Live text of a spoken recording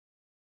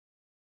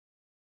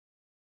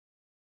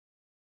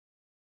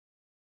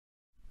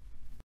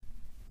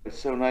It's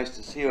so nice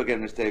to see you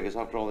again, Miss Davis,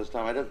 after all this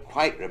time. I don't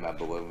quite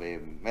remember when we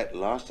met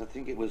last. I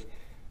think it was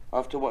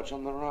after Watch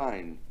on the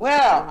Rhine.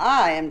 Well,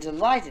 I am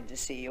delighted to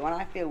see you, and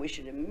I feel we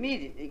should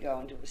immediately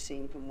go into a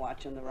scene from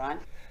Watch on the Rhine.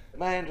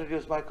 May I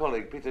introduce my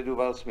colleague, Peter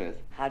Duval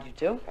Smith? How do you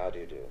do? How do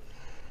you do?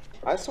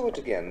 I saw it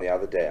again the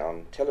other day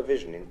on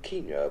television in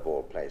Kenya, of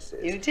all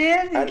places. You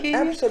did? In Kenya?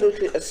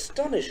 Absolutely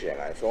astonishing,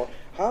 I thought,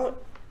 how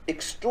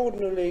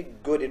extraordinarily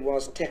good it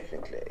was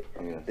technically.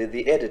 Yeah.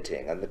 The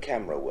editing and the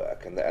camera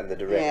work and the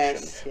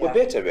direction were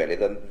better, really,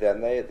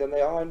 than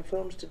they are in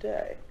films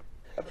today.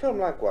 A film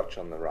like Watch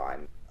on the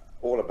Rhine,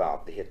 all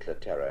about the Hitler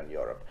terror in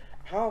Europe,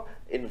 how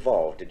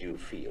involved did you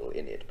feel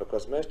in it?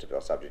 Because most of your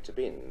subjects have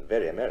been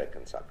very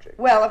American subjects.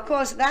 Well, of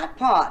course, that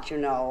part, you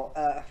know,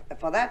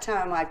 for that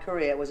time of my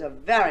career, was a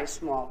very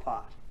small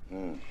part.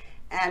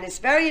 And it's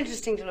very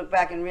interesting to look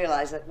back and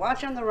realize that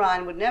Watch on the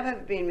Rhine would never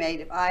have been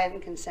made if I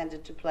hadn't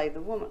consented to play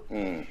the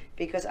woman,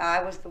 because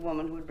I was the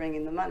woman who would bring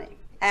in the money.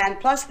 And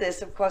plus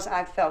this, of course,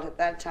 I felt at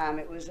that time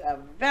it was a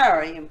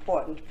very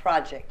important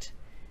project,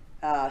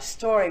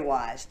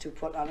 story-wise, to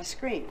put on a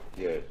screen.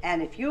 Yes.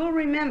 And if you'll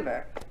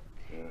remember,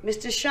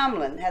 Mr.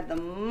 Shumlin had the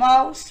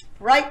most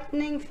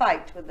frightening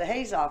fight with the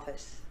Hayes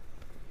office.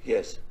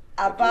 Yes.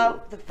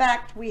 About the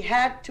fact we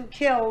had to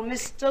kill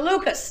Mr.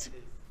 Lucas.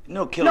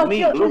 No, kill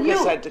me.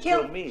 Lucas had to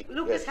kill me.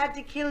 Lucas had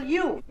to kill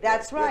you.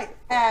 That's right.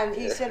 And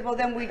he said, well,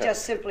 then we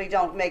just simply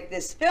don't make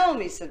this film.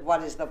 He said,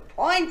 what is the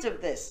point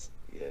of this?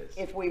 Yes.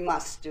 If we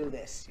must do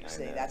this, you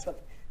see.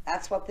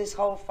 That's what this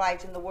whole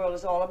fight in the world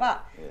is all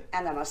about. Yeah.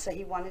 And I must say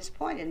he won his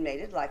point and made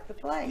it like the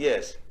play.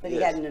 Yes. But he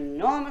had an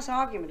enormous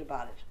argument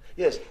about it.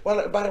 Yes, well,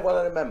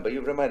 I remember,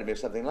 you reminded me of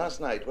something. Last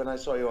night, when I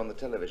saw you on the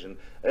television,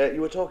 you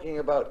were talking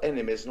about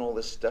enemies and all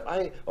this stuff.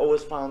 I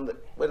always found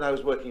that when I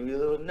was working with you,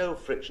 there was no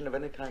friction of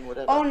any kind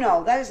whatever. Oh,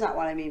 no, that is not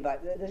what I mean by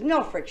there's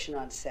no friction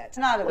on set. It's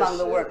not among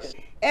the workers.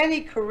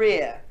 Any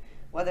career,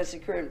 whether it's a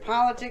career in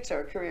politics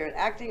or a career in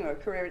acting or a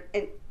career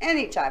in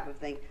any type of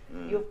thing,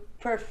 you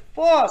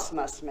perforce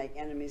must make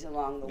enemies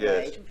along the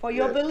way for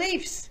your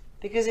beliefs.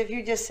 Because if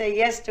you just say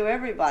yes to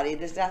everybody,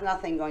 there's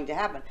nothing going to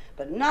happen.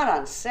 But not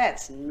on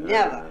sets,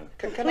 never.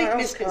 Complete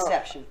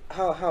misconception.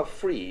 How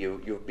free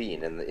you've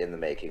been in the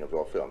making of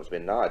your films? I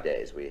mean,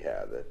 nowadays we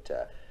hear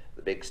that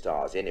the big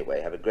stars, anyway,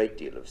 have a great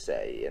deal of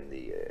say in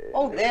the...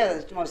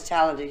 they're the most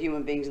talented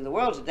human beings in the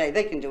world today.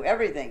 They can do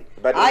everything.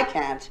 But I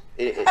can't.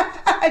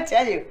 I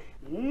tell you,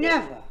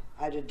 never.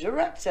 I had a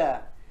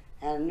director,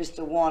 and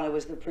Mr. Warner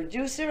was the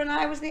producer, and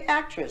I was the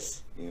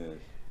actress. Yes.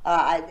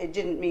 It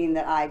didn't mean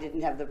that I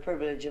didn't have the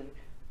privilege of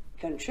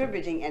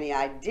contributing any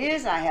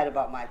ideas I had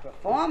about my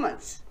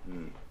performance.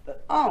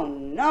 But oh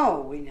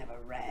no, we never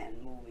ran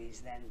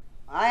movies then.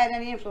 I had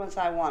any influence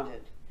I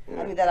wanted.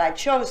 I mean, that I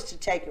chose to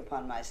take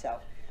upon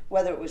myself,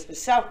 whether it was for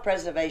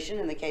self-preservation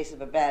in the case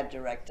of a bad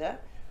director,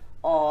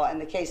 or in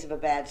the case of a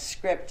bad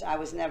script. I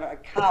was never a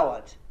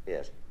coward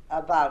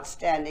about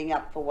standing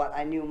up for what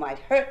I knew might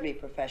hurt me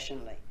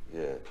professionally.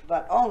 Yeah.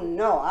 But, oh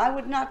no, I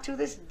would not to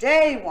this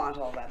day want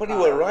all that. But you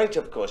were right,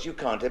 of course. You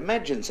can't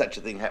imagine such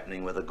a thing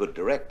happening with a good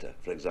director,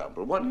 for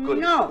example.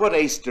 What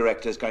ace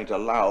director is going to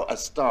allow a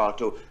star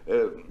to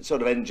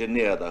sort of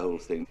engineer the whole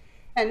thing?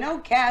 And no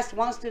cast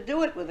wants to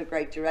do it with a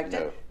great director.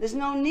 No. There's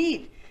no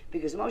need,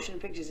 because motion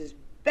pictures is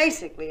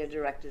basically a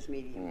director's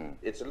medium.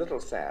 It's a little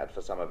sad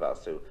for some of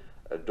us who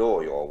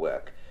adore your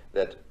work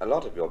that a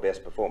lot of your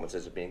best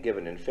performances have been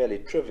given in fairly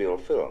trivial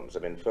films.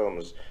 I mean,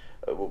 films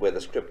where the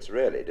scripts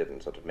really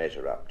didn't sort of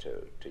measure up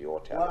to your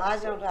talent.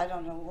 Well, I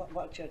don't know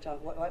what you're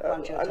talking about.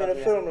 I mean, a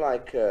film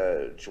like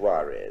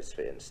Juarez,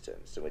 for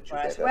instance, in which you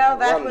gave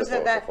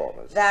that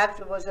performance.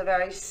 That was a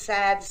very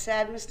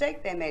sad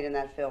mistake they made in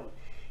that film.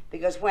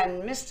 Because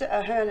when Mr.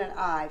 Ahern and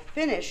I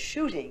finished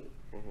shooting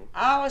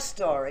our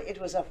story, it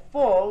was a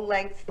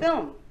full-length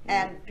film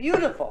and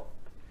beautiful.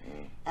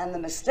 And the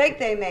mistake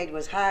they made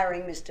was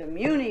hiring Mr.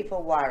 Muni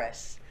for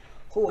Juarez,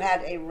 who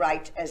had a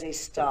right as a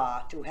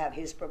star to have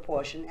his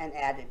proportion, and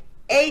added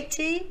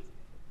 80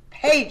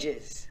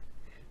 pages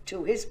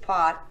to his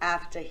part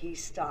after he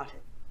started.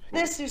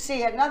 This, you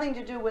see, had nothing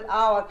to do with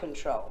our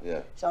control.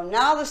 Yeah. So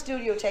now the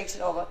studio takes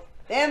it over.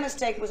 Their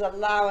mistake was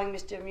allowing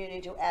Mr.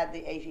 Muni to add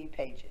the 80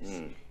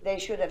 pages. They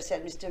should have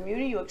said, Mr.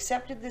 Muni, you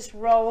accepted this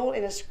role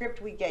in a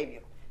script we gave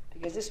you,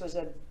 because this was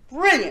a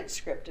brilliant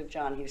script of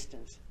John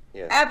Huston's.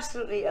 Yes.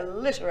 Absolutely a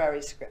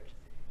literary script,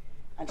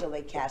 until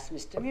they cast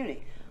Mr.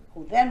 Muni,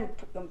 who then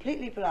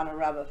completely put on a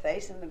rubber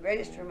face, and the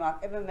greatest remark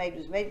ever made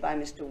was made by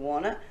Mr.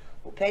 Warner,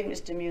 who paid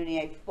Mr. Muni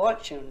a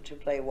fortune to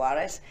play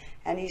Juarez,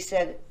 and he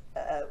said,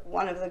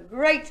 one of the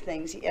great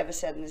things he ever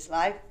said in his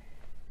life,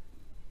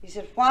 he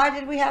said, why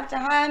did we have to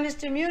hire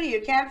Mr. Muni?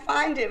 You can't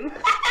find him.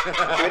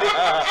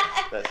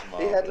 That's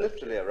he had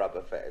literally a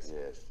rubber face.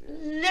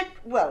 Yes.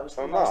 Well, it was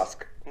a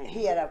mask.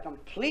 He had a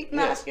complete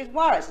mask as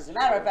Juarez. As a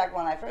matter of fact,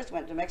 when I first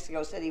went to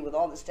Mexico City with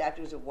all the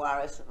statues of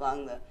Juarez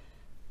along the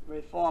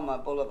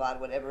Reforma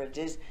Boulevard, whatever it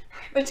is,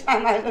 every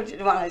time I looked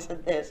at one, I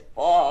said, there's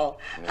Paul.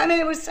 I mean,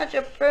 it was such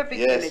a perfect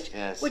image,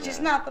 which is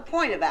not the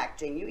point of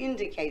acting. You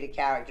indicate a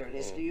character in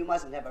history. You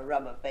mustn't have a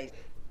rubber face.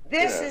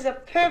 This is a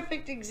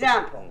perfect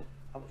example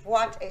of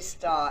what a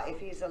star, if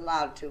he's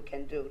allowed to,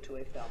 can do to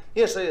a film.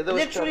 Yes, there was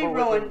literally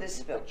ruined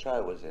this film. Which I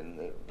was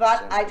in.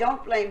 But I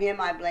don't blame him,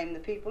 I blame the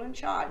people in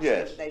charge.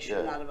 Yes, They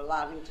should not have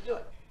allowed him to do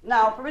it.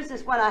 Now, for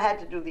instance, when I had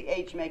to do the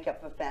age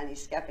makeup for Fanny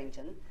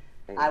Skeffington,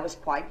 I was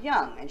quite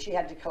young, and she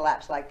had to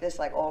collapse like this,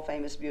 like all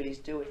famous beauties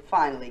do. It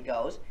finally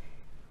goes.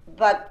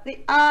 But the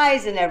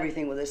eyes and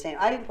everything were the same.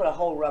 I didn't put a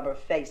whole rubber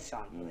face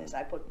on for this.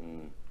 I put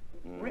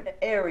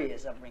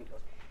areas of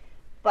wrinkles.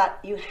 But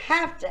you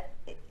have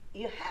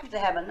to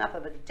have enough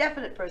of a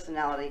definite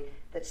personality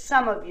that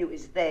some of you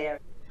is there.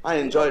 I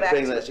enjoyed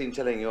playing that scene,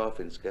 telling you off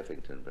in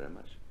Skeffington very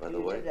much, by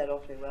the way. You did that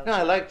awfully well. No,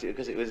 I liked it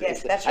because it was...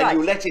 Yes, that's and right.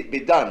 you let it be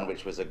done,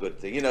 which was a good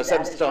thing. You know,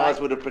 some stars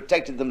would have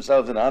protected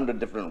themselves in 100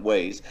 different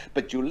ways,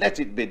 but you let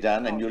it be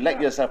done, and you let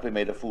yourself be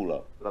made a fool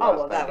of. Oh,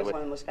 well, that was one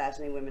of the most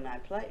fascinating women I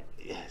played.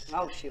 Yes.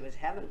 Oh, she was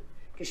heaven.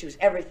 Because she was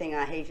everything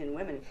I hate in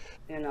women.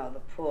 You know, the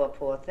poor,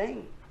 poor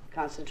thing,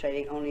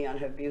 concentrating only on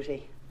her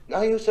beauty.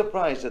 Are you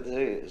surprised at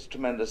the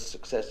tremendous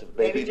success of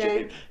Baby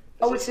Jane?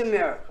 Oh, it's a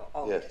miracle.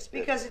 Oh, yes,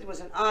 because it was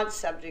an odd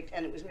subject,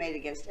 and it was made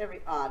against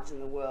every odds in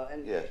the world,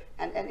 and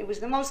it was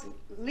the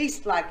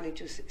least likely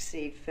to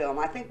succeed film.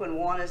 I think when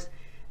Warner's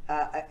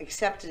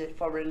accepted it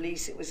for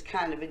release, it was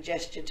kind of a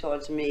gesture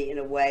towards me in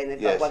a way. And they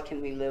thought, what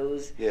can we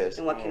lose? Yes.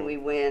 And what can we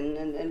win?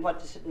 And what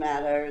does it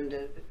matter?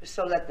 And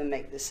so let them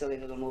make this silly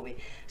little movie.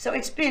 So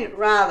it's been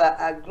rather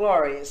a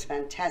glorious,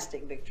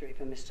 fantastic victory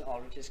for Mr.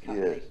 Aldrich's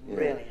company,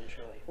 really and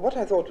truly. What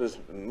I thought was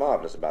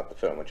marvellous about the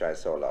film, which I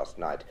saw last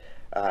night,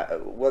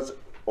 was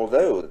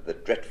although the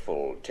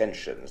dreadful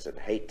tensions and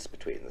hates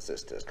between the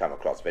sisters come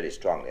across very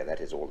strongly, and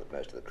that is all that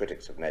most of the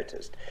critics have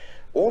noticed,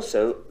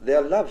 also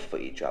their love for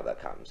each other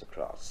comes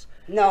across.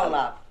 No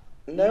love.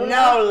 No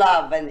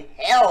love and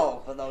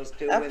hell for those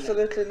two women.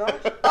 Absolutely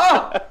not.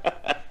 Oh!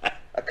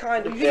 A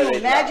kind of Can you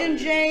imagine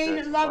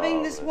Jane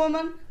loving this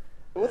woman?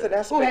 With an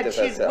aspect of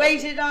herself. She'd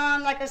waited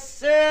on like a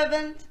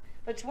servant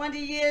for 20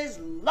 years.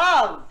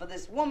 Love for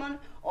this woman,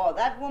 or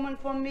that woman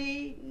for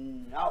me?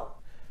 No.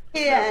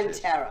 Fear and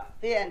terror.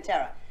 Fear and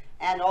terror.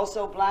 And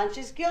also Blanche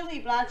is guilty.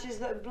 Blanche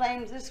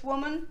blames this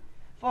woman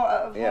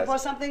for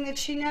something that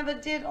she never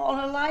did all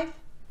her life.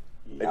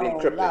 Maybe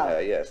crippling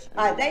her, yes.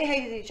 They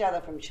hated each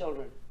other from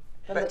children.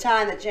 From the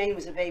time that Jane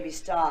was a baby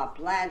star,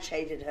 Blanche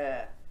hated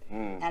her.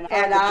 And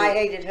I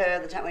hated her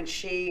the time when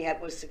she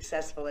was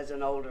successful as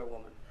an older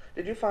woman.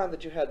 Did you find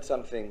that you had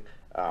something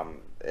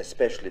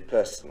especially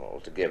personal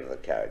to give the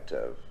character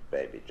of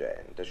Baby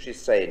Jane? Does she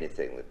say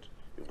anything that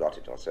you've got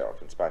it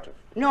yourself in spite of...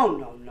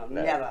 No,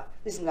 never.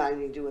 This has nothing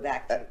to do with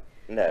acting.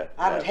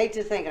 I would hate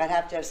to think I'd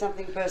have to have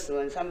something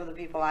personal in some of the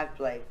people I've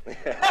played.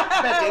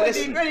 It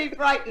would be pretty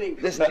frightening.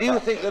 Listen, do you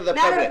think that the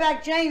Matter of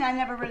fact, Jane, I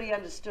never really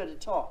understood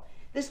at all.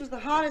 This was the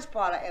hardest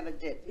part I ever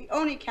did. The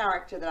only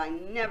character that I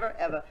never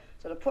ever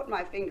sort of put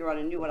my finger on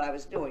and knew what I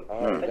was doing.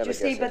 But you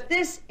see,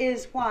 this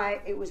is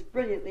why it was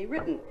brilliantly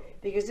written,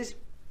 because this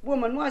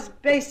woman was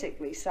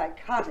basically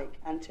psychotic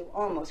until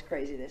almost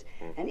craziness,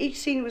 and each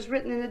scene was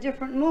written in a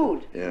different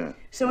mood.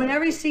 So in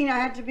every scene I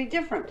had to be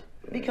different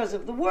because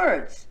of the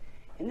words.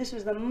 And this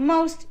was the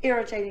most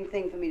irritating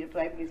thing for me to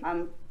play, because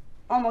I'm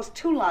almost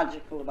too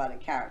logical about a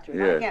character,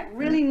 and I can't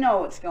really know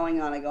what's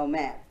going on. I go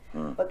mad.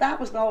 But that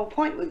was the whole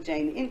point with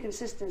Jane. The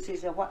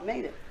inconsistencies are what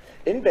made it.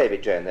 In Baby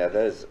Jane, there are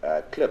those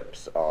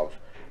clips of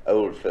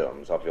old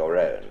films of your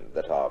own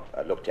that are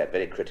looked at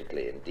very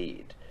critically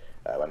indeed.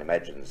 One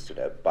imagines, you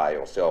know, by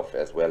yourself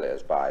as well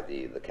as by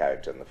the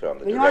character in the film.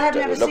 I have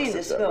never seen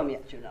this film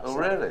yet, you know. Oh,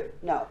 really?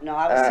 No,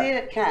 I will see it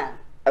at Cannes.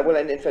 Well,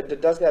 and in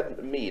fact, does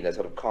that mean a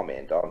sort of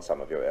comment on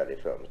some of your early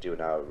films? Do you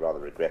now rather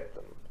regret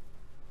them?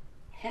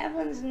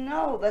 Heavens,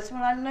 no. That's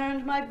when I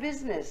learned my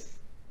business.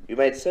 You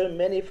made so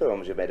many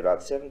films. You made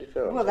about 70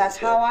 films. Well, that's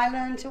how I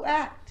learned to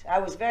act. I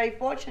was very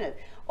fortunate.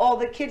 All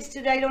the kids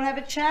today don't have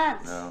a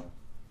chance. No.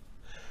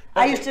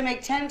 I used to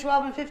make 10,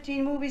 12, and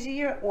 15 movies a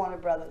year at Warner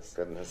Brothers.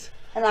 Goodness.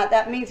 And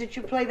that means that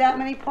you play that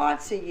many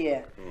parts a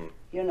year,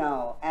 you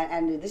know.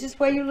 And this is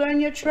where you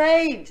learn your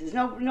trade. There's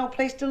no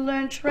place to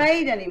learn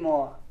trade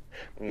anymore.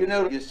 You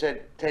know, you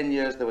said 10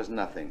 years there was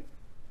nothing.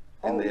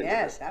 Oh,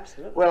 yes,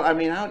 absolutely. Well, I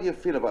mean, how do you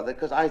feel about that?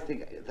 Because I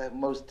think the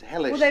most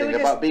hellish thing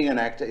about being an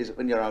actor is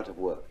when you're out of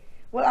work.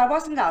 Well, I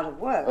wasn't out of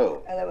work.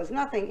 Oh. There was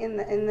nothing in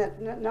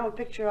the no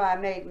picture I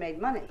made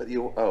money. But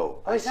you,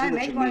 I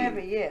made one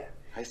every year.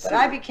 But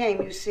I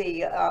became, you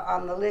see,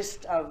 on the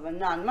list of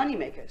non-money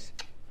makers.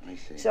 I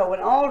see. So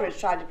when Aldrich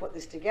tried to put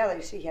this together,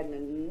 you see, he had an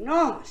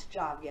enormous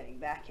job getting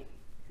backing.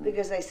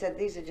 Because they said,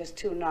 these are just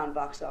two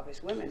non-box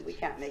office women. We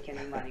can't make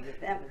any money with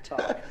them at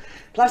all.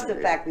 Plus the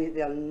fact that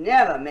they'll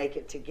never make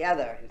it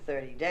together in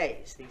 30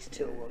 days. These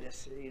two will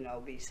just, you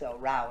know, be so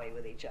rowy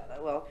with each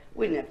other. Well,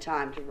 we didn't have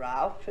time to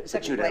row.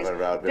 But you never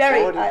rowed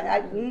before,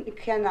 I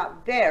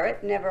cannot bear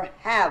it, never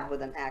have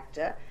with an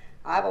actor.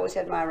 I've always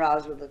had my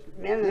rows with the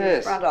men in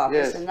the front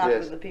office and not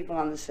with the people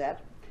on the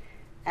set.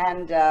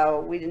 And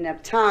we didn't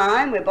have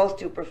time. We're both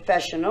too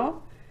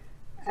professional.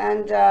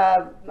 And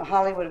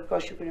Hollywood, of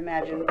course, you can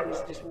imagine,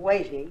 was just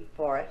waiting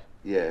for it.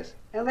 Yes.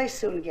 And they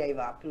soon gave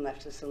up and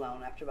left us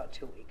alone after about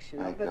 2 weeks, you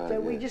know. My But God,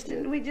 we yes, just yes.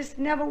 didn't. We just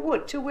never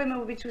would. 2 women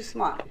would be too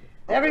smart.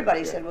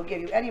 Everybody yeah. said we'll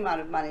give you any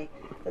amount of money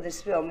for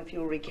this film if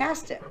you'll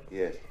recast it.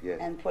 Yes, yes.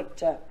 And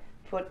put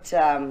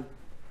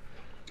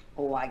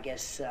I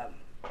guess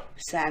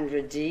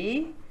Sandra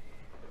Dee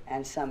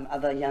and some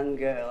other young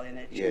girl in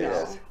it, you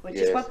Yes, know, which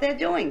yes. is what they're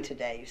doing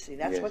today. You see,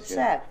 that's Yes, what's yes.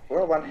 sad.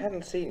 Well, one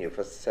hadn't seen you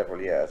for several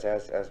years,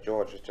 as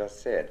George has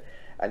just said,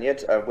 and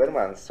yet when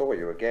one saw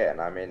you again,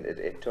 I mean,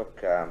 it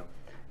took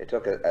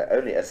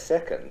only a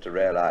second to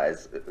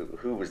realise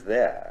who was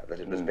there, that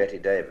it was Bette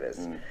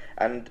Davis,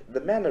 and the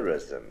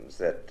mannerisms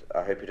that,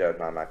 I hope you don't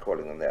mind my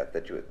calling them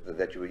that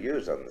you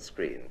used on the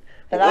screen.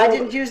 But were I all-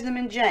 didn't use them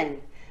in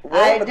Jane. Well,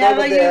 I but they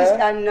never were there.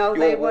 used. I know Your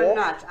they were walk,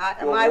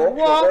 not. your My walk, your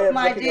way walk, of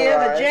my looking dear,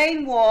 the alive.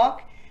 Jane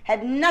walk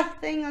had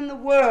nothing in the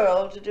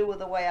world to do with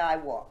the way I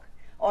walk,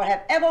 or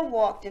have ever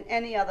walked in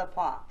any other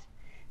part.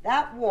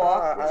 That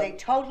walk was a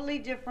totally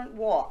different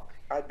walk.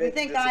 I beg You to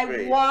think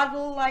disagree. I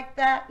waddle like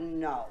that?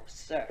 No,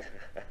 sir.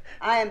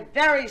 I am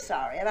very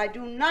sorry, and I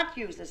do not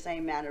use the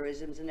same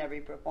mannerisms in every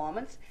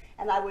performance,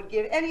 and I would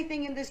give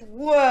anything in this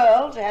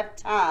world to have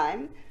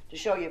time to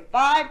show you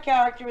 5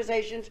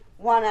 characterizations,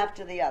 one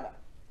after the other.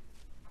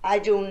 I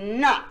do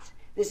not.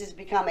 This has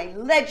become a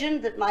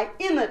legend that my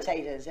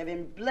imitators have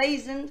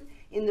emblazoned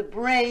in the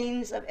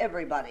brains of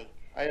everybody.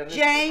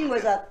 Jane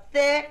was a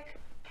thick,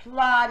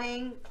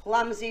 plodding,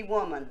 clumsy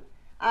woman.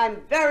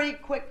 I'm very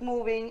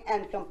quick-moving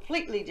and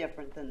completely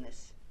different than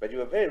this. But you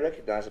were very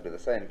recognisably the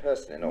same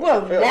person in all Well,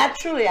 the films.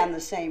 naturally I'm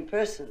the same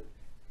person.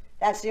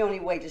 That's the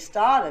only way to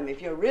start them,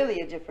 if you're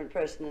really a different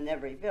person in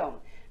every film.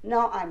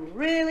 No, I'm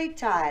really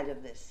tired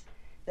of this.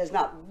 There's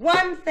not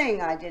one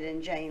thing I did in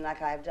Jane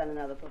like I have done in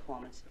other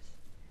performances.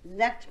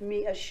 Let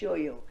me assure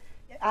you.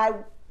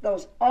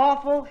 Those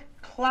awful,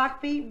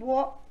 cloppy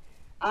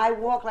I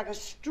walk like a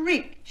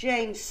streak,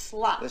 Jane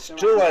slots. It's around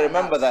true, my I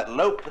remember house. that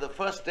lope the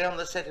first day on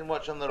the set in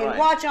Watch on the Rhine. And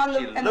watch on the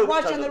She and loped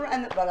watch out on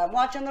of the but I'm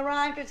watching the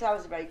Rhine because I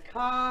was a very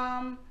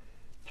calm,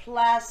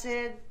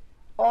 placid,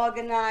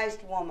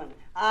 organized woman.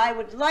 I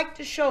would like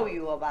to show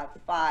you about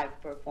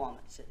 5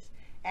 performances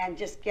and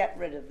just get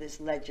rid of this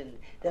legend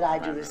that I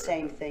do the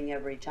same thing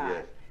every time.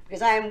 Yes.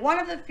 Because I am one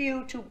of the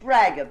few to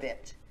brag a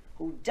bit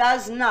who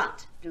does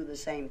not do the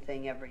same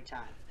thing every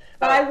time.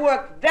 But I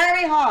work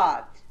very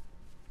hard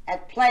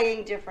at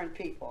playing different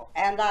people,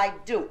 and I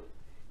do.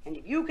 And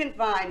if you can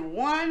find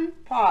one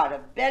part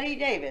of Bette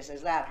Davis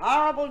as that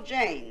horrible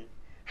Jane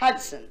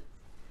Hudson,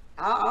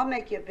 I'll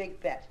make you a big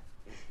bet.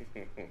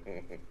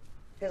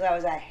 Because I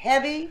was a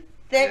heavy,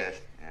 thick,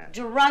 Yes, yeah.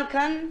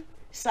 drunken,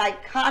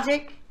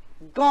 psychotic,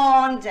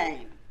 gone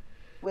dame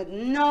with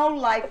no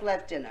life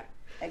left in her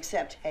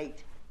except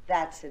hate.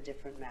 That's a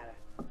different matter.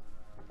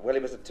 Well,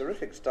 it was a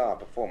terrific star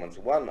performance,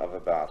 one of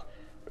about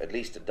at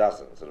least a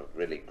dozen sort of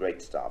really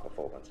great star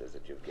performances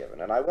that you've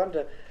given. And I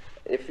wonder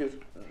if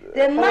you've...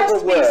 There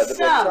must be word that we're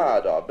some.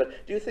 tired of,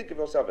 but do you think of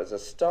yourself as a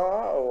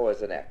star or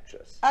as an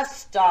actress? A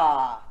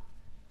star.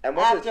 And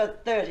what is, After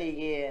 30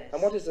 years.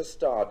 and what is a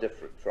star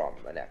different from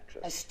an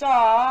actress? A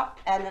star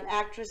and an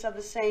actress are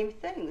the same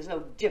thing. There's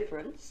no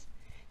difference.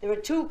 There are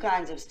 2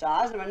 kinds of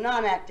stars. There are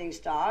non-acting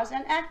stars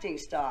and acting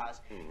stars.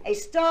 A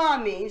star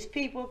means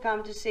people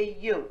come to see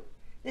you.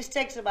 This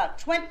takes about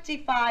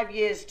 25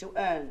 years to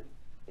earn.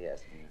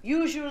 Yes.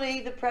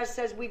 Usually the press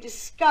says we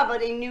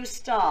discovered a new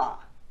star.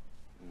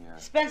 Yeah.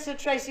 Spencer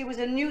Tracy was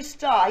a new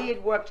star. He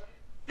had worked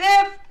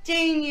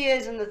 15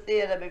 years in the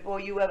theater before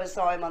you ever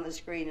saw him on the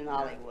screen in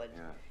Hollywood.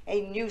 Yeah.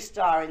 A new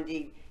star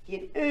indeed. He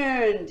had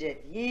earned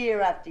it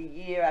year after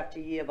year after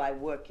year by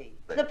working.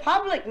 The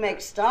public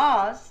makes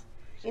stars.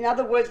 In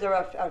other words, there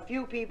are a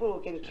few people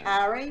who can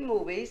carry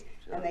movies,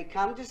 and they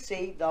come to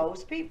see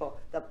those people.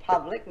 The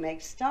public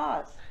makes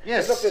stars.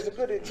 Yes. Look, there's a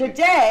good...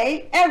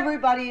 Today,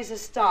 everybody is a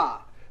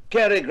star.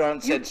 Cary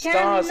Grant You said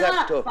stars have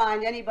cannot to...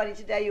 find anybody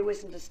today who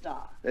isn't a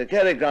star.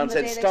 Cary Grant the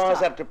said day they stars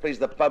start. have to please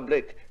the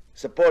public,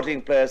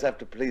 supporting players have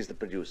to please the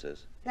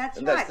producers. That's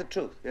and right. that's the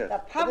truth, yes. The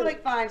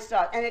public finds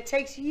stars, and it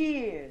takes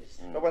years.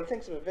 But one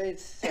thinks of a very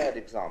sad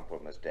example,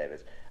 Miss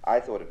Davis. I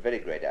thought a very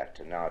great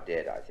actor, now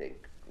dead, I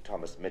think,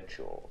 Thomas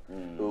Mitchell,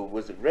 who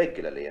was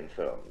regularly in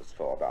films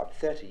for about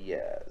 30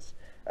 years.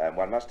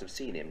 One must have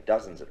seen him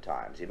dozens of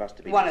times. He must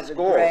have been One in of the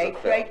scores great,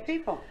 of great films.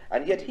 people.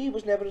 And yet he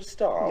was never a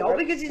star. No,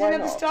 because he Why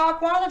didn't have the not? star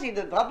quality.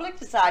 The public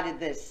decided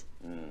this.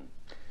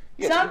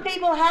 Yes, Some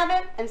people have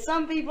it, and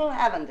some people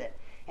haven't it.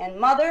 And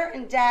mother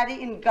and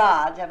daddy and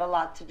God have a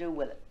lot to do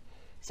with it.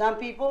 Some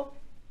people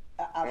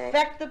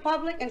affect the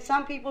public, and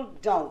some people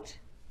don't.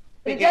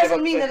 But it Speaking of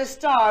doesn't mean that affect- a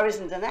star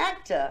isn't an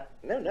actor.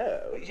 No,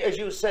 no. As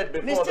you said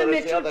before, Mr. there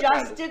is the Mitchell other just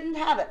kind of... didn't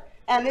have it.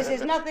 And this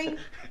is nothing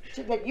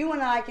that you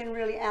and I can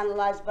really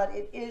analyze, but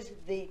it is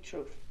the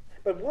truth.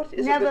 But what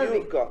is Never it that be.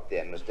 you've got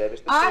then, Miss Davis?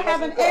 that I he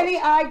hasn't haven't got?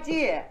 any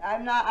idea.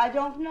 I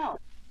don't know.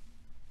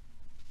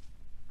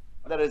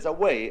 there is a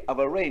way of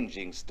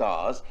arranging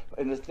stars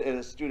in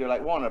a studio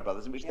like Warner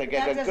Brothers, in which they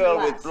get a that girl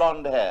doesn't with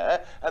blonde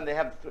hair, and they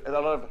have a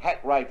lot of hack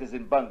writers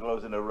in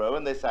bungalows in a row,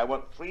 and they say, I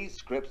want 3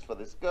 scripts for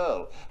this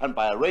girl. And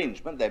by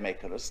arrangement, they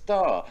make her a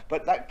star.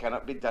 But that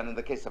cannot be done in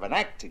the case of an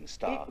acting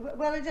star.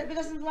 It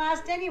doesn't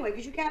last anyway,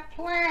 because you can't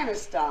plan a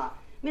star.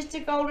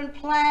 Mr. Golden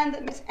planned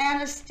that Miss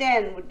Anna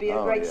Sten would be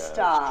a great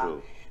star.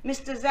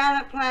 That's true. Mr.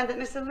 Zanuck planned that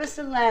Miss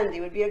Alyssa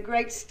Landy would be a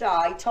great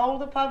star. He told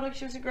the public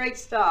she was a great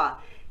star.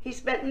 He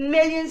spent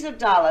millions of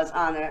dollars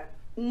on her.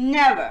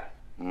 Never.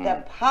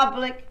 The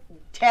public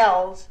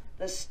tells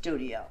the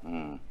studio.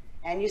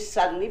 And you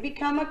suddenly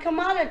become a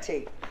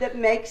commodity that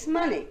makes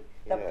money.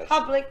 The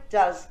public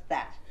does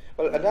that.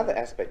 Well, another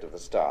aspect of the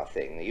star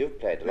thing,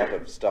 you've played a lot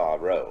of star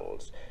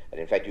roles,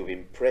 and in fact you've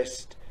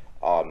impressed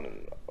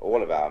on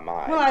all of our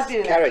minds. Well, I've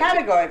been in that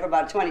category for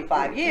about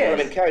 25 years.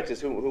 I mean, characters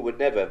who would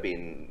never have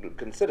been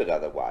considered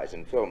otherwise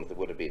in films that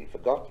would have been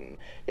forgotten.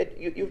 Yet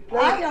you've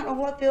played... I don't know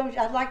what films...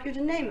 I'd like you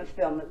to name a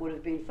film that would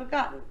have been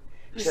forgotten.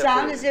 You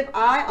sound as if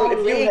I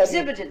only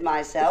exhibited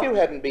myself. If you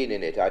hadn't been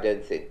in it, I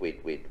don't think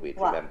we'd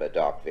remember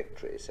Dark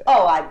Victory. So.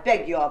 Oh, I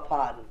beg your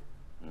pardon.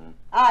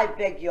 I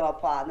beg your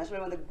pardon. That's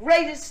one of the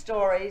greatest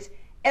stories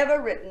ever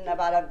written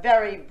about a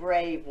very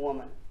brave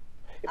woman.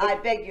 I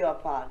beg your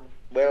pardon.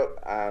 Well,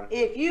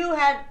 if you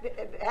had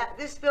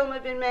this film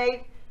had been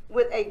made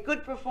with a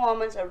good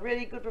performance, a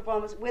really good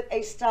performance, with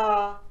a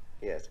star,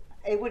 yes,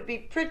 it would be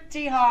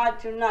pretty hard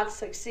to not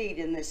succeed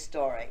in this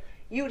story.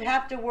 You'd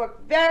have to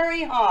work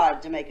very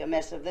hard to make a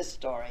mess of this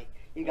story.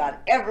 You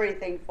got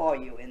everything for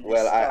you in this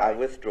story. I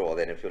withdraw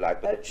then, if you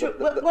like. But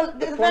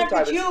the fact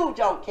that you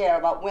don't care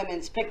about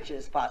women's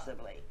pictures,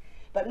 possibly,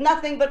 but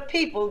nothing but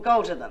people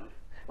go to them.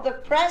 The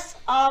press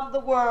of the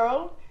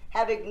world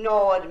have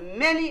ignored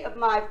many of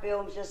my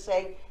films, just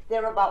saying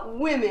they're about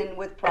women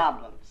with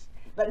problems.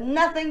 But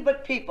nothing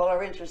but people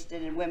are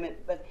interested in women.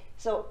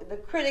 So the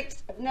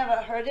critics have never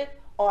heard it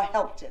or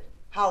helped it.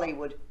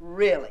 Hollywood,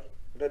 really.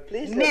 But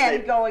please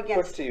men go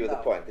against put to you the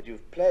point that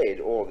you've played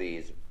all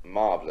these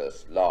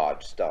marvelous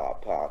large star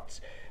parts,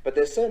 but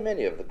there's so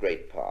many of the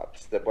great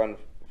parts that one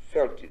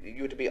felt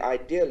you to be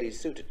ideally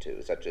suited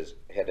to, such as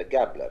Hedda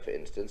Gabler, for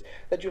instance,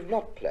 that you've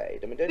not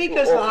played. I mean, don't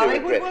because you awfully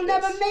Hollywood will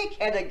never make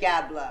Hedda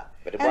Gabler.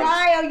 But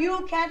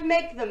you can't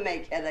make them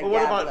make Hedda Gabler.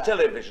 Well, what about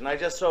television? I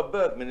just saw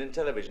Bergman in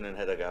television in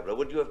Hedda Gabler.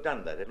 Would you have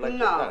done that? If, like,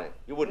 no, done it?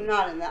 You wouldn't.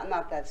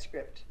 Not that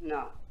script.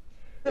 No.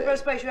 In the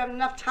first place, you have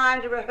enough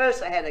time to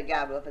rehearse a Hedda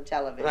Gabler for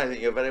television. But I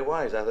think you're very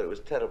wise. I thought it was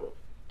terrible.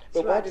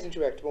 But why didn't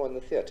you act more in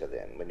the theatre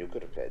then, when you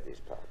could have played these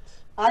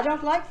parts? I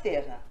don't like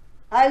theatre.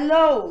 I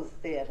loathe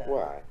theatre.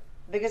 Why?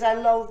 Because I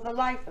loathe the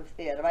life of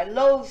theatre. I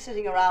loathe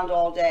sitting around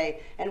all day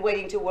and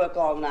waiting to work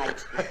all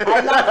night. I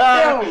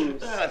love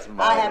films. That's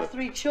I have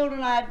 3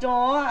 children I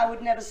adore. I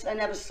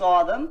never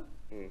saw them.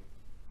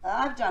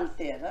 I've done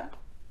theatre.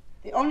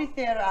 The only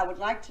theatre I would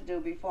like to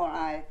do before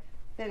I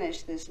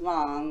finish this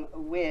long,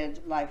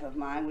 weird life of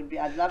mine would be,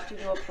 I'd love to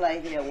do a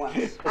play here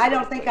once. I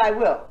don't think I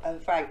will,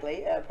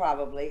 frankly,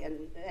 probably, and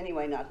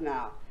anyway, not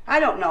now. I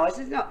don't know,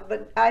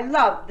 but I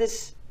love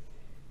this.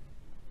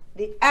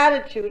 The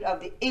attitude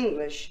of the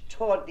English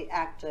toward the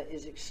actor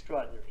is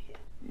extraordinary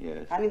here.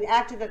 Yes. I mean, the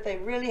actor that they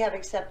really have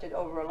accepted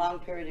over a long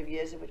period of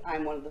years, of which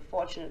I'm one of the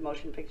fortunate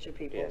motion picture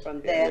people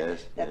from there,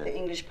 that the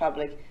English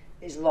public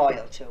is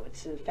loyal to.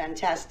 It's a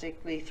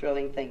fantastically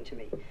thrilling thing to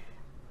me.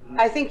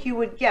 I think you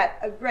would get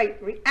a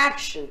great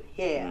reaction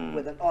here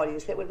with an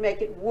audience that would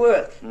make it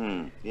worth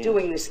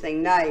doing this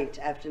thing night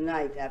after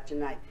night after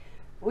night.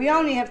 We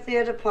only have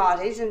theater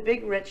parties and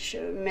big rich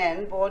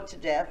men bored to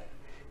death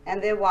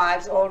and their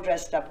wives all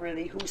dressed up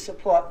really who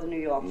support the New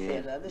York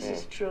theater. This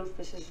is truth.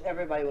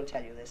 Everybody will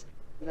tell you this.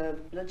 The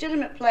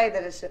legitimate play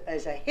that is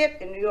a hit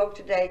in New York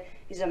today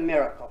is a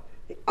miracle.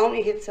 The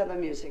only hits are the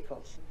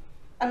musicals.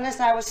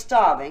 Unless I was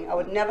starving, I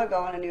would never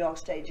go on a New York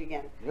stage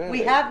again. Really?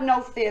 We have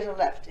no theater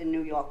left in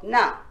New York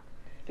now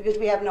because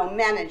we have no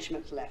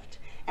management left.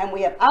 And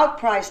we have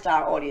outpriced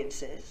our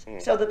audiences.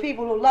 So the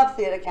people who love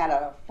theater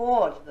cannot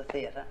afford the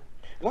theater.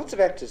 Lots of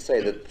actors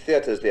say that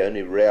theatre is the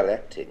only real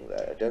acting,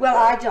 though, don't Well,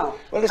 they? I don't.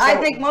 Well, I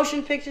think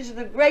motion pictures are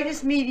the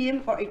greatest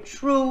medium for a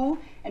true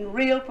and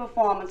real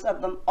performance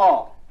of them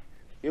all.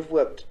 You've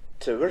worked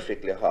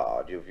terrifically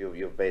hard.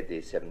 You've made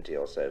these 70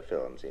 or so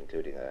films,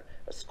 including a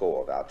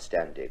score of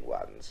outstanding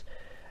ones.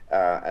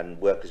 And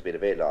work has been a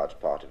very large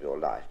part of your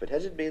life. But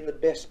has it been the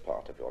best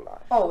part of your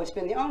life? Oh, it's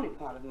been the only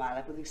part of my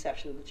life, with the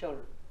exception of the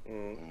children.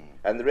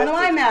 And the rest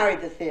I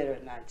married the theatre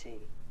at 19.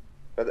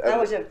 But, I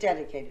was a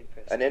dedicated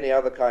person. And any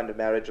other kind of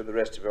marriage of the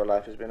rest of your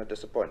life has been a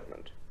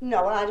disappointment?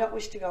 No, I don't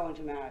wish to go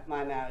into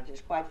my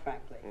marriages, quite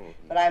frankly.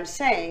 But I'm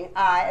saying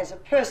I, as a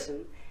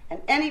person,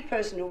 and any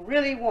person who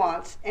really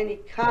wants any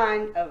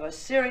kind of a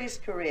serious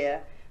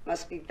career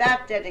must be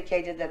that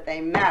dedicated that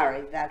they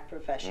marry that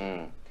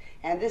profession.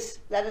 And this,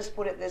 let us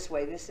put it this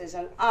way, this is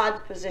an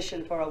odd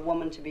position for a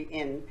woman to be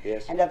in,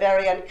 and a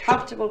very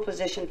uncomfortable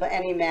position for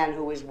any man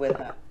who is with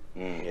her.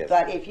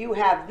 But if you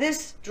have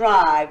this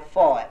drive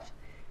for it,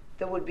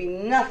 there would be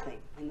nothing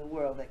in the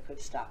world that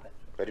could stop it.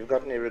 But you've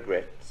got any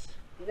regrets?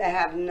 I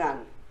have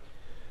none.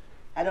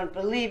 I don't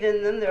believe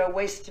in them. They're a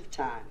waste of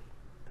time.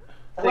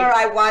 Were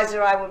I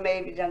wiser, I would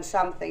maybe done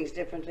some things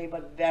differently,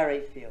 but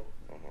very few.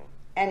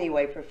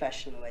 Anyway,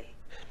 professionally.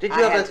 Did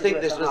you ever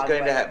think this was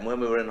going to happen when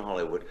we were in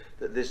Hollywood,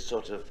 that this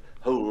sort of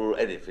whole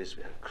edifice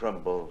would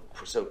crumble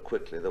so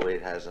quickly the way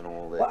it has and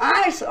all this? Well,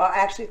 I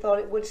actually thought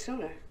it would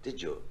sooner.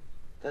 Did you?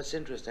 That's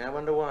interesting. I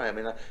wonder why. I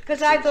mean,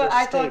 because I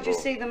thought you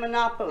see the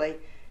monopoly,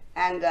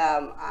 and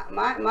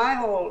my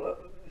whole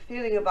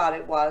feeling about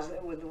it was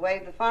that with the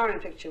way the foreign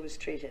picture was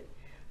treated.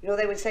 You know,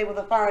 they would say, well,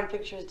 the foreign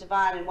picture is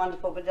divine and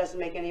wonderful, but doesn't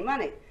make any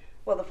money.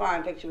 Well, the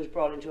foreign picture was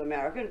brought into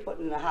America and put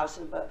in a house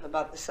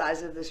about the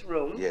size of this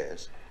room.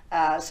 Yes.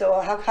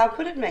 So how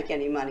could it make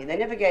any money? They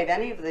never gave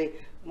any of the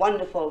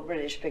wonderful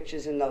British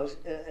pictures in those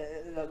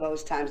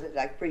times, that,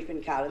 like Brief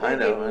Encounter. They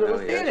gave them little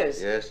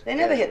theaters. Yes. They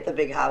never hit the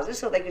big houses,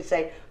 so they could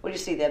say, well, you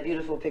see, they're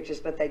beautiful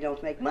pictures, but they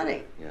don't make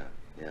money. Yeah.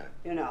 Yeah.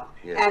 You know,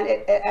 yes.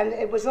 and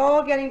it was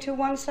all getting too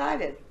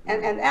one-sided.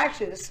 And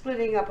actually, the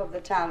splitting up of the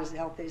town is the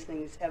healthiest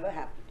thing that's ever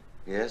happened.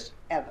 Yes.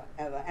 Ever.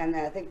 And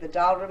I think the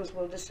doldrums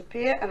will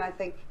disappear, and I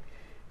think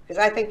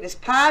this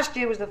past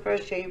year was the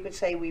first year you could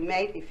say we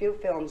made a few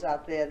films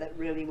out there that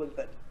really were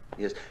good.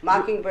 Yes.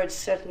 Mockingbird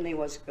certainly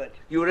was good.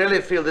 You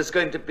really feel there's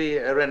going to be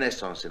a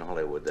renaissance in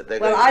Hollywood?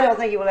 Well, I don't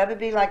think it will ever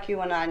be like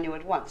you and I knew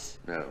it once.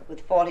 No.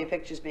 With 40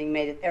 pictures being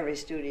made at every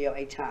studio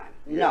a time.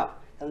 Yeah. No.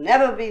 There'll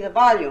never be the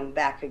volume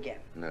back again.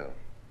 No.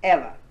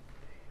 Ever.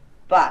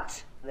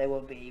 But there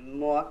will be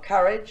more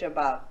courage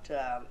about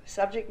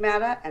subject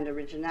matter and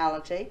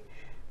originality.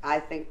 I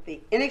think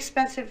the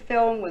inexpensive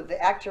film with the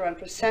actor on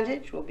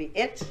percentage will be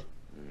it.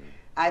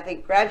 I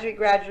think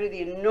gradually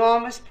the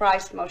enormous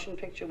priced motion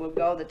picture will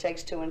go that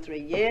takes 2 and 3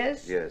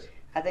 years. Yes.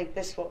 I think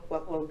this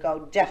will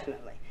go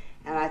definitely.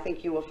 And I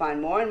think you will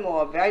find more and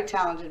more very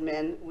talented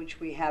men, which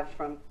we have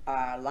from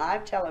our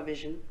live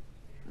television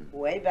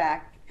way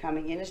back,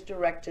 coming in as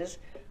directors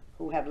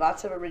who have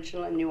lots of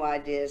original and new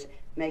ideas,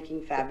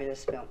 making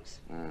fabulous films.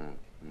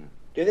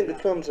 Do you think the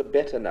films are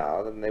better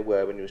now than they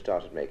were when you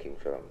started making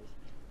films?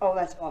 Oh,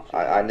 that's awful.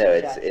 I know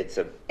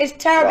it's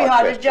terribly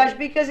hard question. to judge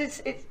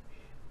because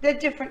they're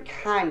different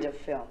kind of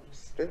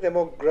films. I think they're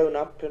more grown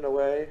up in a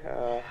way.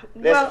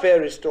 Less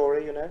fairy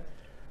story, you know.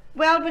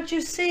 Well, but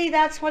you see,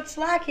 that's what's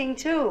lacking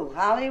too.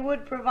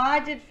 Hollywood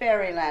provided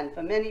fairyland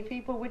for many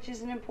people, which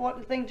is an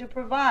important thing to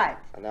provide.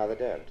 And now they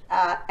don't.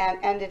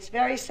 And it's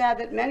very sad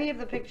that many of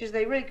the pictures,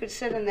 they really could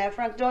sit in their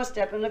front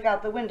doorstep and look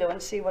out the window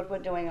and see what we're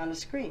doing on the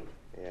screen.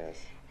 Yes.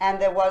 And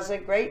there was a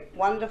great,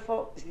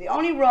 wonderful, the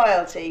only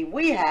royalty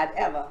we had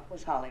ever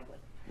was Hollywood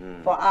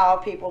for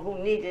our people who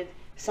needed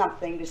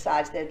something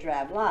besides their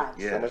drab lives.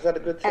 Yeah. And was that a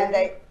good thing?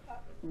 And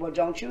well,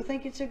 don't you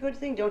think it's a good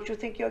thing? Don't you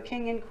think your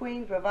king and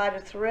queen provide a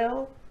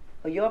thrill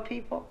for your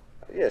people?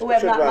 Yes, who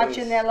have not much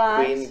in their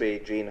lives? Queen be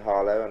Jean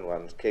Harlow and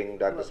one's king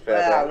Douglas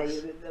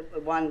Fairbanks.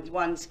 Well,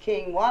 one's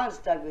king was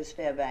Douglas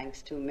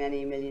Fairbanks to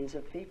many millions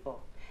of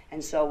people,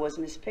 and so was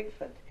Miss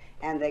Pickford.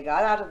 And they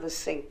got out of the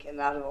sink and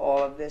out of all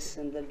of this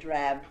and the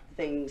drab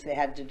things they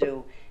had to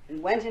do and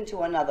went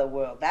into another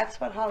world. That's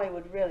what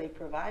Hollywood really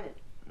provided.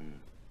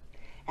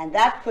 And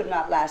that could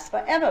not last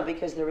forever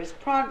because there is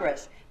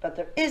progress, but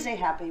there is a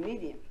happy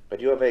medium. But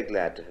you're very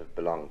glad to have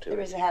belonged to it.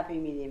 There is a happy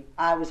medium.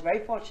 I was very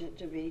fortunate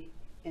to be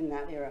in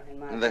that era in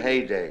my In the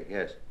heyday,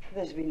 yes.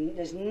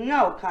 There's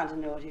no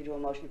continuity to a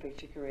motion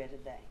picture career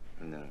today.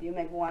 No. You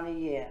make 1 a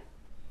year,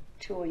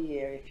 2 a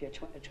year if you're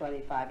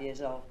 25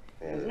 years old.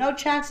 Yeah. There's no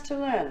chance to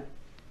learn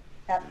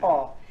at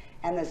all.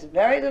 And there's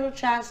very little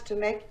chance to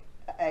make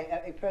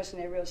a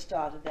person a real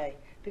star today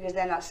because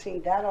they're not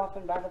seen that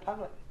often by the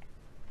public.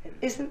 It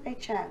isn't a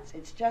chance.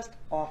 It's just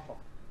awful.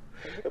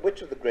 But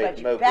which of the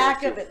great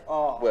moguls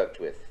you've worked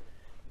with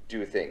do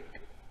you think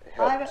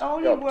helped? I've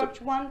only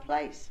worked one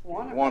place,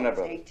 Warner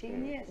Bros.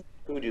 18 years.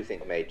 Who do you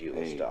think made you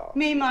a star?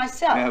 Me,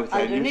 myself, No,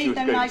 underneath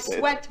in my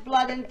sweat,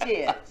 blood, and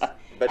tears.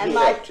 But and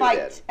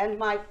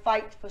my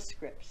fight for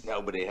scripts.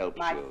 Nobody helped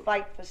you. My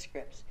fight for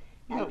scripts.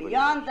 And Nobody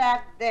beyond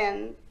that,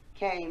 then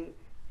came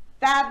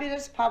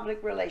fabulous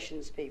public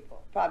relations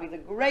people. Probably the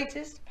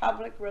greatest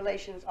public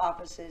relations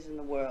offices in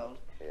the world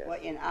were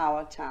in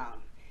our town.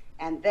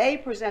 And they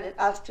presented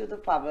us to the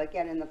public,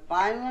 and in the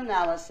final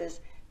analysis,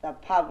 the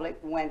public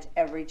went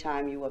every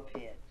time you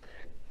appeared.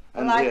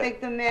 And well, I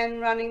think the men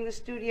running the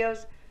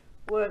studios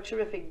were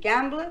terrific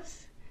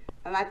gamblers,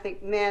 and I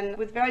think men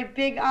with very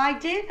big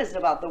ideas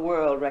about the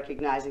world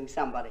recognizing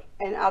somebody.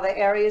 In other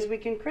areas, we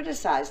can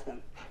criticize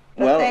them.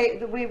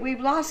 But we've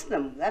lost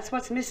them. That's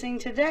what's missing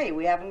today.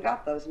 We haven't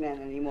got those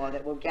men anymore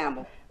that will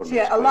gamble. See,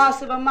 a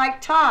loss of a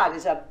Mike Todd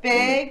is a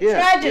big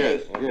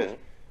tragedy. Yes.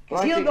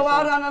 Because he'll go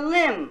out on a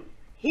limb.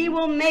 He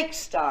will make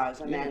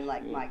stars, a man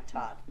like Mike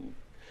Todd.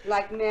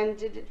 Like men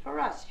did it for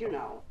us, you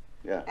know.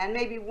 Yeah. And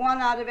maybe 1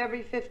 out of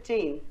every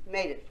 15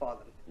 made it for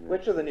them.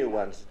 Which of the new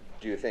ones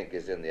do you think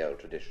is in the old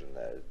tradition,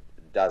 though,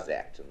 does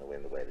act in the way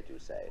that you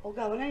say? Oh,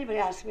 God, when anybody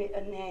asks me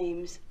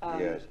names,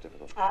 it's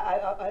difficult.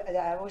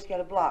 I always get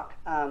a block.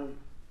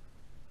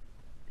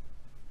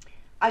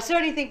 I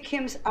certainly think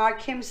our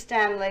Kim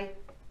Stanley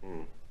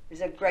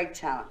is a great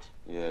talent.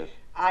 Yes.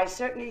 I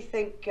certainly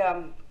think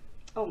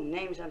Oh,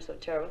 names, I'm so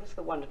terrible. This is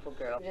the wonderful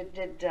girl.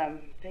 Did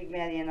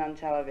Pygmalion on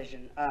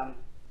television.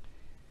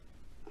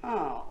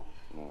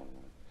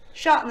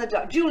 Shot in the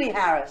Dark. Julie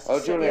Harris. Oh,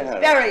 Julie Harris.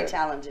 Very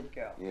talented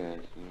girl. Yes.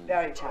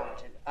 Very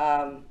talented.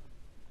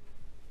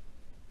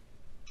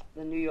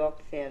 The New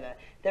York Theater.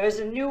 There is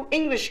a new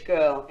English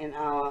girl in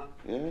our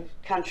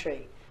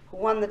country who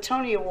won the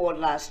Tony Award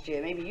last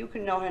year. Maybe you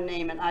can know her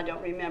name and I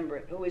don't remember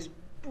it. Who is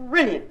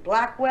brilliant.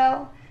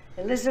 Blackwell,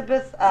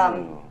 Elizabeth. I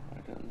don't know.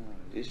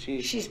 Is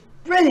she? She's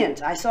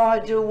brilliant. I saw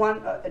her do one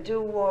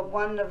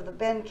of the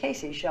Ben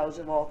Casey shows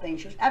of all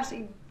things. She was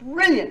absolutely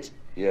brilliant.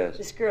 Yes.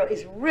 This girl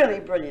is really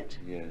brilliant.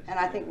 Yes. And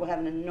I think will have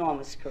an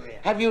enormous career.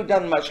 Have you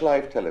done much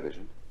live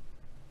television?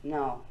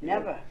 No,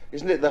 never.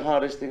 Isn't it the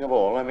hardest thing of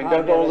all? I mean,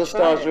 I've don't all never the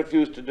stars tried it.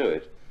 refuse to do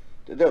it?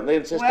 Don't they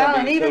insist Well, on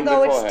and being even filmed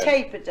though beforehand? it's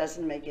tape, it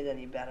doesn't make it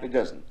any better. It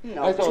doesn't?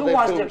 No, I thought they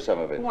filmed some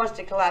of it. Who wants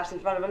to collapse in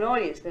front of an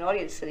audience? The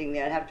audience sitting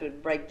there and have to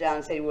break down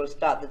and say, we'll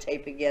start the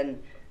tape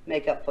again,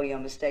 make up for your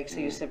mistakes, so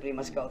you simply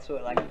must go through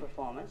it like a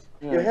performance.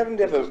 You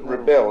haven't ever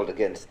rebelled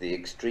against the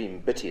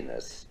extreme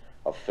bittiness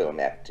of film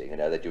acting, you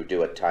know, that you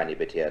do a tiny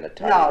bit here and a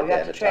tiny bit there. No, you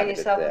have to train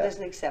yourself with there. this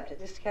and accept it.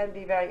 This can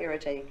be very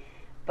irritating.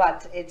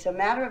 But it's a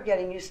matter of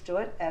getting used to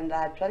it, and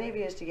I had plenty of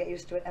years to get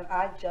used to it, and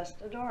I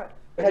just adore it.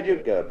 How do you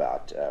go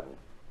about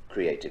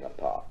creating a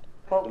part?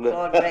 Quote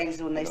Claude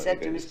Rains when they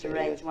said to Mr.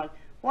 Rains once,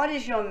 "What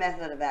is your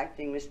method of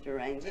acting, Mr.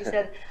 Rains?" He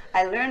said,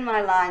 "I learn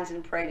my lines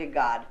and pray to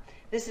God."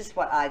 This is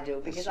what I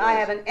do, because I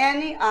haven't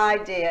any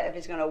idea if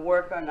it's going to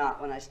work or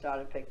not when I start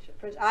a picture.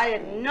 Because I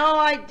had no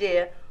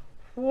idea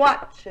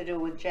what to do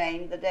with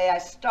Jane the day I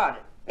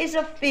started. It's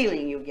a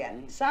feeling you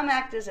get. Some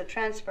actors are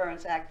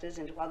transference actors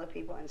into other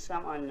people, and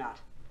some are not.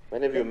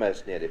 When have you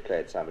most nearly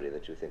played somebody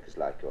that you think is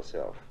like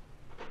yourself?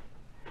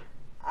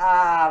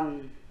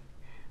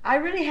 I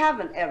really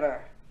haven't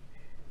ever.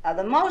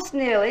 The most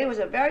nearly was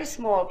a very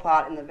small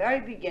part in the very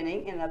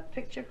beginning in a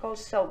picture called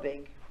So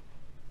Big.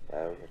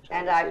 Oh,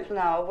 And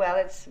well,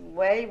 it's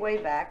way, way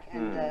back,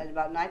 and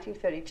about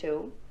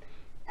 1932,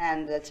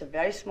 and it's a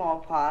very small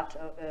part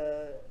of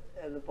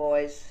the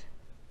boys.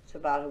 It's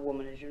about a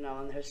woman, as you know,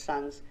 and her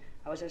sons.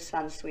 I was her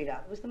son's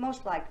sweetheart. It was the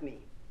most like me.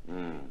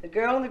 The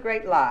Girl in the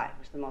Great Lie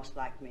was the most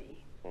like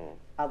me.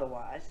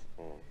 Otherwise,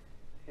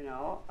 you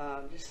know,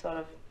 just sort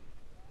of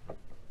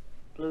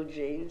blue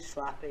jeans,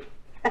 sloppy.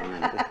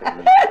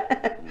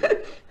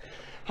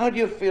 How do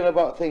you feel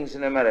about things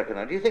in America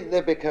now? Do you think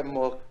they've become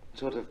more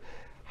sort of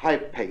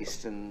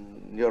high-paced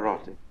and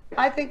neurotic?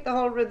 I think the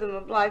whole rhythm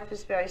of life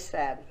is very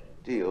sad.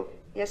 Do you?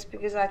 Yes,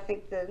 because I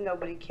think that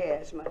nobody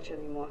cares much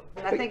anymore.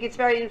 And I think it's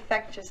very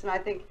infectious, and I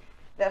think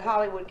that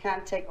Hollywood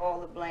can't take all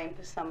the blame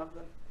for some of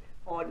the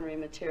ordinary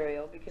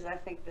material, because I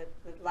think that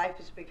life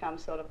has become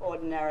sort of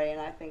ordinary,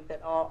 and I think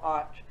that all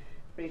art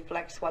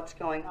reflects what's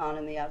going on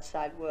in the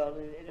outside world,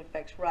 and it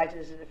affects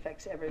writers, it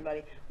affects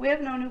everybody. We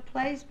have no new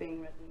plays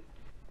being written.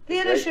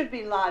 Theater should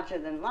be larger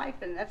than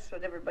life, and that's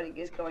what everybody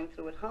is going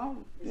through at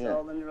home, is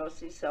all the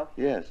neuroses. So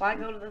why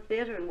go to the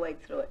theater and wade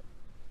through it?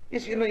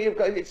 Yes, you know,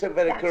 it's a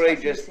very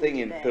courageous thing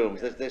in films.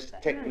 There's this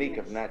technique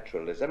of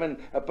naturalism, and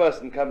a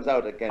person comes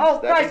out against that. Oh,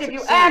 Christ, if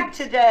you act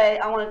today,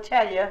 I want to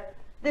tell you,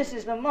 this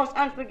is the most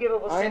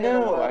unforgivable sin in the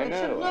world. It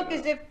should look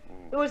as if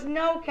there was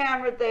no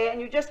camera there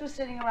and you just were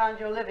sitting around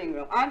your living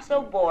room. I'm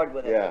so bored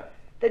with it. Yeah.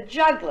 The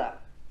juggler,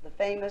 the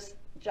famous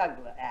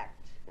juggler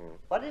act.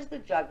 What does the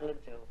juggler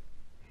do?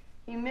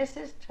 He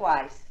misses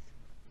twice,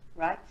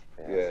 right?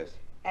 Yes.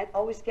 And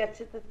always gets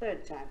it the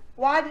third time.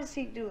 Why does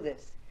he do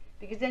this?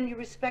 Because then you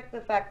respect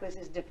the fact this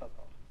is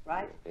difficult,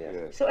 right?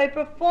 Yes. So a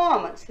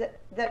performance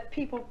that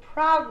people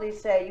proudly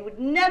say you would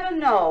never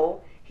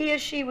know he or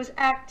she was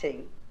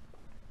acting,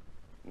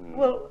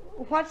 well,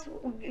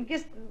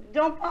 just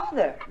don't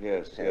bother.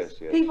 Yes.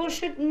 People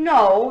should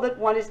know that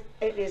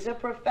it is a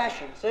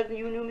profession. Certainly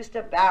you knew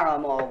Mr.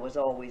 Barrymore was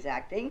always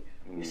acting.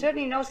 You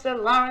certainly know Sir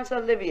Laurence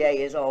Olivier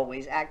is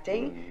always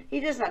acting. He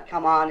does not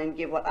come on and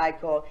give what I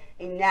call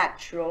a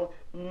natural,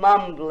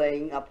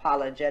 mumbling,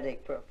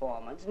 apologetic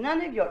performance.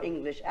 None of your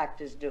English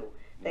actors do.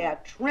 They are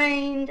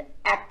trained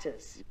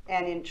actors.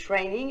 And in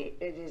training,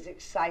 it is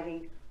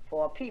exciting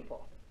for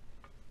people.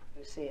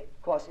 You see,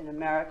 of course, in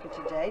America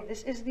today,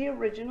 this is the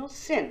original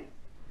sin.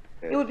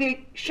 It would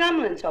be,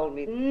 Shumlin told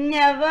me,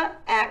 never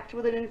act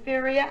with an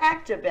inferior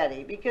actor,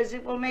 Betty, because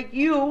it will make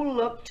you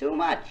look too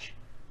much.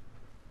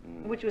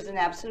 Which was an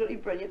absolutely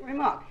brilliant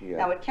remark.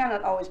 Now, it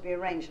cannot always be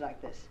arranged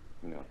like this.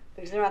 No.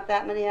 Because there aren't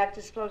that many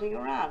actors floating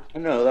around.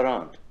 No, there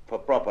aren't. For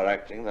proper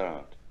acting, there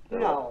aren't.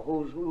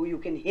 Who you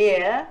can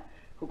hear,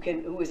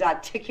 who is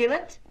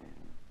articulate.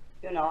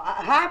 You know,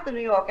 half the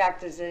New York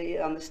actors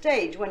on the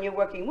stage, when you're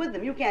working with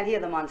them, you can't hear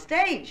them on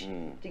stage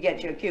to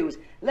get your cues,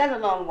 let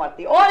alone what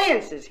the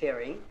audience is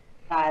hearing.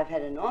 I've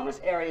had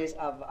enormous areas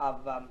of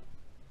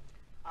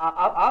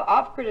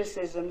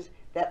criticisms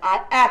that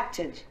I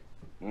acted.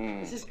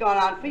 This has gone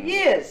on for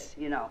years,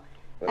 you know.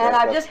 And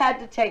I've just had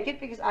to take it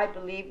because I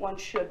believe one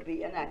should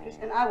be an actress,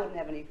 and I wouldn't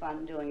have any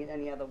fun doing it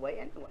any other way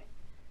anyway.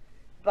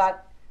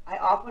 But I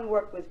often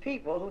work with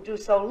people who do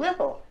so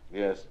little.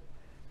 Yes.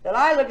 That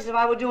I look as if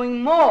I were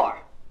doing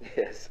more.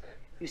 Yes.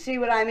 You see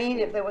what I mean?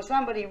 If there was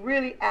somebody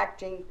really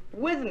acting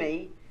with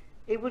me,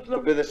 it would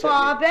look be the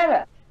far same.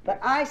 better. But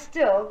I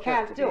still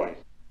can't do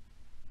it.